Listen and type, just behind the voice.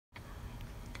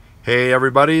Hey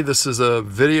everybody, this is a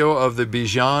video of the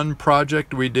BIJAN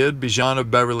project we did. BIJAN of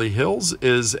Beverly Hills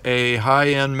is a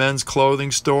high-end men's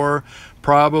clothing store,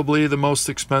 probably the most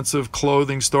expensive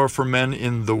clothing store for men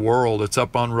in the world. It's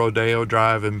up on Rodeo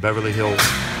Drive in Beverly Hills.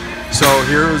 So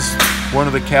here's one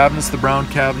of the cabinets, the brown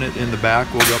cabinet in the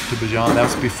back. We'll go up to BIJAN.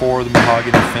 That's before the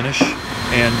mahogany finish.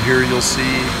 And here you'll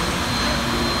see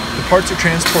the parts are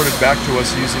transported back to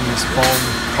us using this foam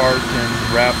cart and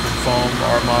wrapped in foam.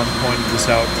 Armand pointed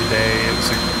this out today.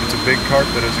 It's a big cart,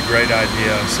 but it's a great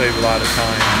idea. Save a lot of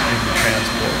time in the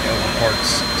transport of the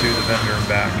parts to the vendor and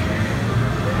back.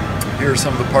 Here are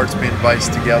some of the parts being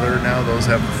viced together now. Those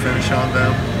have the finish on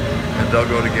them, and they'll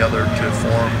go together to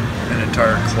form an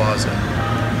entire closet.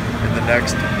 In the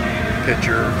next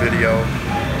picture video,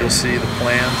 you'll see the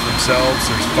plans themselves.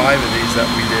 There's 5 of these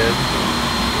that we did.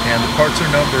 And the parts are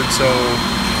numbered, so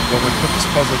when we put this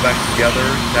puzzle back together,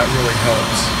 that really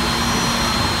helps.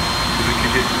 Because it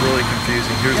can get really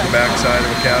confusing. Here's the back side of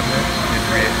a cabinet in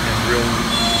real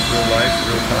life,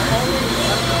 real time.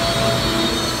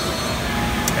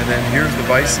 And then here's the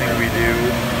vicing we do.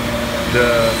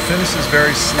 The finish is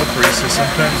very slippery, so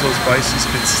sometimes those vices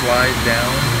can slide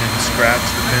down and scratch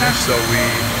the finish, so we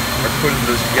are putting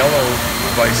those yellow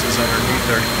vices underneath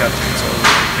there to catch it, so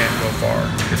they can't go far,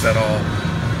 if at all.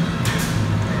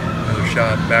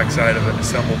 Shot backside of an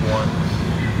assembled one,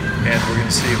 and we're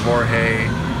going to see Jorge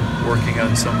working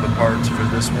on some of the parts for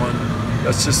this one.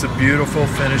 That's just a beautiful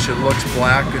finish. It looks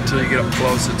black until you get up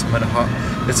close. It's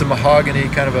a mahogany,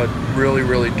 kind of a really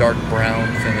dark brown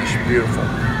finish. Beautiful.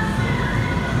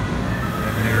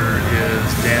 And here is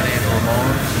Danny and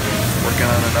Ramon working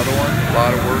on another one. A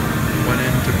lot of work went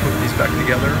into putting these back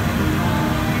together.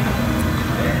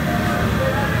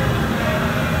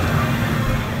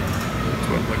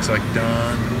 Looks like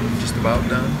done, just about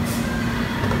done.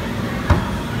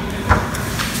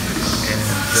 And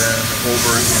then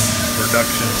over in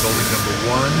production building number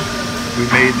 1, we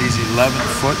made these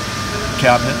 11-foot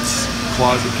cabinets,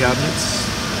 closet cabinets.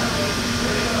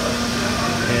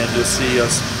 And you'll see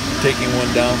us taking one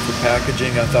down for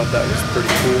packaging. I thought that was pretty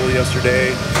cool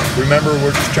yesterday. Remember,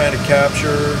 we're just trying to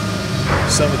capture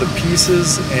some of the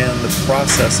pieces and the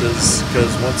processes,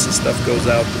 because once the stuff goes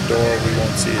out the door we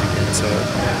won't see it again. So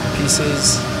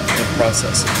pieces and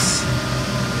processes,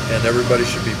 and everybody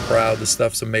should be proud. The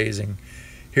stuff's amazing.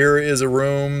 Here is a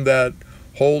room that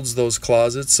holds those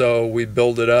closets, so we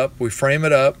build it up, we frame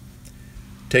it up,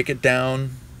 take it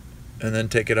down, and then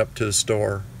take it up to the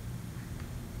store.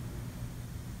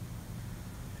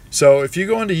 So if you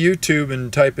go into YouTube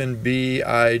and type in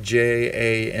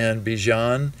BIJAN,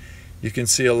 BIJAN, you can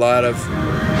see a lot of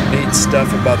neat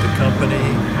stuff about the company.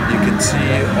 You can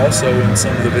see also in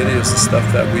some of the videos the stuff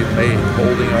that we've made,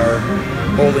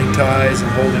 holding ties and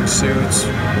holding suits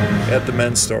at the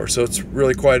men's store. So it's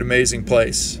really quite an amazing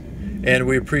place. And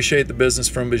we appreciate the business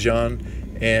from BIJAN.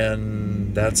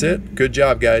 And that's it. Good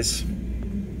job, guys.